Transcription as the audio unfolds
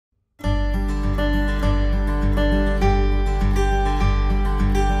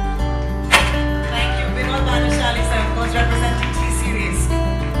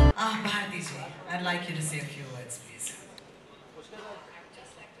like you to say a few words, please. I'd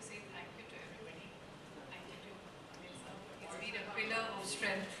just like to say thank you to everybody. Thank you to Anil sir. He's been a pillar of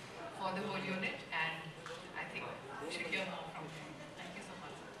strength for the whole unit, and I think we should hear more from him. Thank you so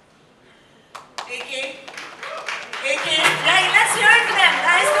much. AK? AK? Yeah, let's hear it for them,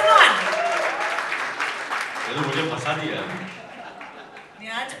 guys, come on! ये तो मुझे फंसा दिया।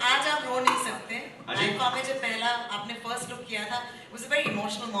 आज आप रो नहीं सकते। IIFA में जब पहला आपने फर्स्ट लुक किया था, it was a very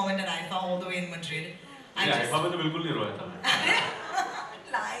emotional moment at IIFA all the way in Madrid. IIFA में तो बिल्कुल नहीं रोया था मैं।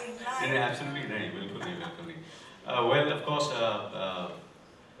 Lying. नहीं, absolutely नहीं, बिल्कुल नहीं। Well, of course,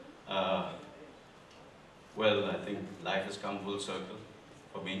 well, I think life has come full circle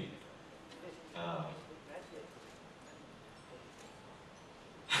for me.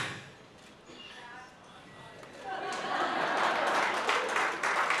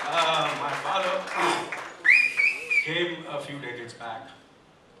 My father came a few decades back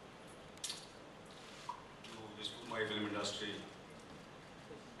to this Mumbai film industry,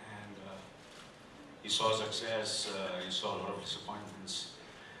 and he saw success, he saw a lot of disappointments,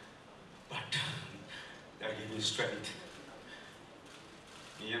 but that gave me strength,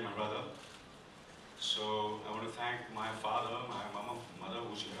 me and my brother. So I want to thank my father, my mother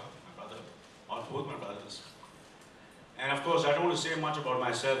who's here, my brother, both my brothers. And of course, I don't want to say much about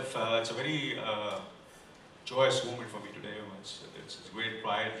myself. It's a very joyous moment for me today. It's great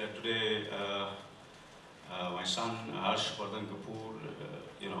pride that today my son Harshvardhan Kapoor,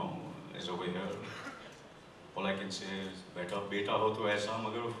 is over here. All I can say is, beta ho to aisa,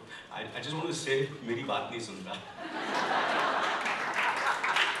 magar I just want to say, meri baat nahi sunta.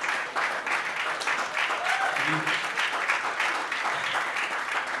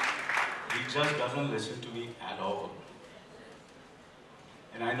 He just doesn't listen to me at all.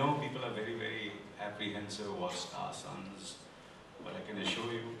 And I know people are very, very apprehensive what's our sons, but I can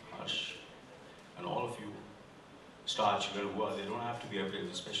assure you, Harsh, and all of you, star children who are, they don't have to be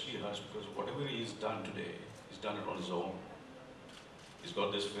apprehensive, especially Harsh, because whatever he's done today, he's done it on his own. He's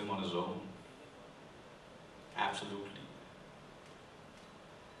got this film on his own. Absolutely.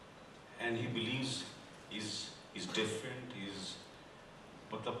 And he believes he's different,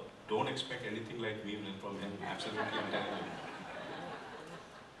 but don't expect anything like me from him, absolutely, I'm telling you.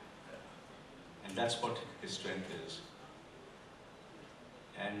 And that's what his strength is.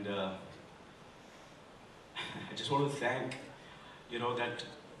 And I just want to thank, that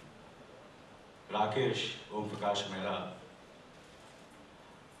Rakeysh Omprakash Maehra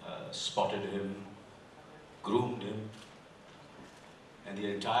spotted him, groomed him, and the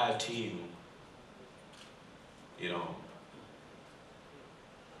entire team,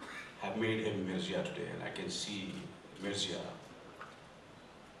 have made him Mirzya today, and I can see Mirzya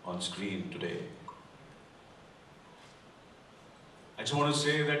on screen today. I just want to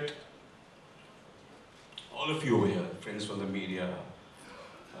say that all of you over here, friends from the media,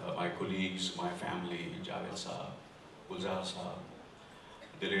 my colleagues, my family, Javed Saab, Gulzar Saab,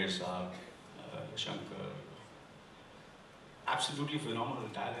 Dilesh Saab, Shankar, absolutely phenomenal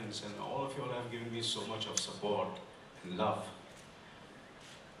talents, and all of you all have given me so much of support and love.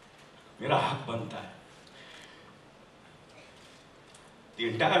 Mera haq banta hai. The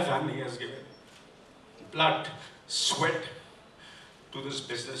entire family has given blood, sweat to this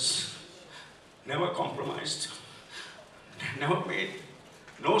business, never compromised, never made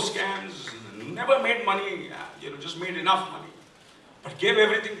no scams, never made money, just made enough money, but gave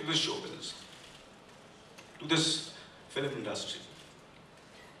everything to this show business, to this film industry.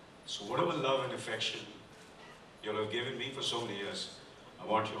 So whatever love and affection you all have given me for so many years, I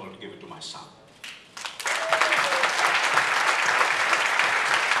want you all to give it to my son.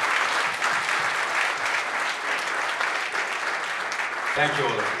 Thank you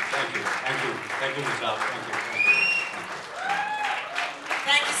all of you. Thank you. Thank you, Mirzya. Thank you.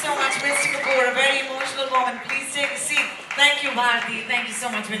 Thank you so much, Mr. Kapoor. A very emotional moment. Please take a seat. Thank you, Bharti. Thank you so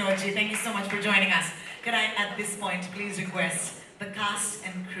much, Vinodji. Thank you so much for joining us. Can I, at this point, please request the cast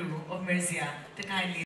and crew of Mirzya to kindly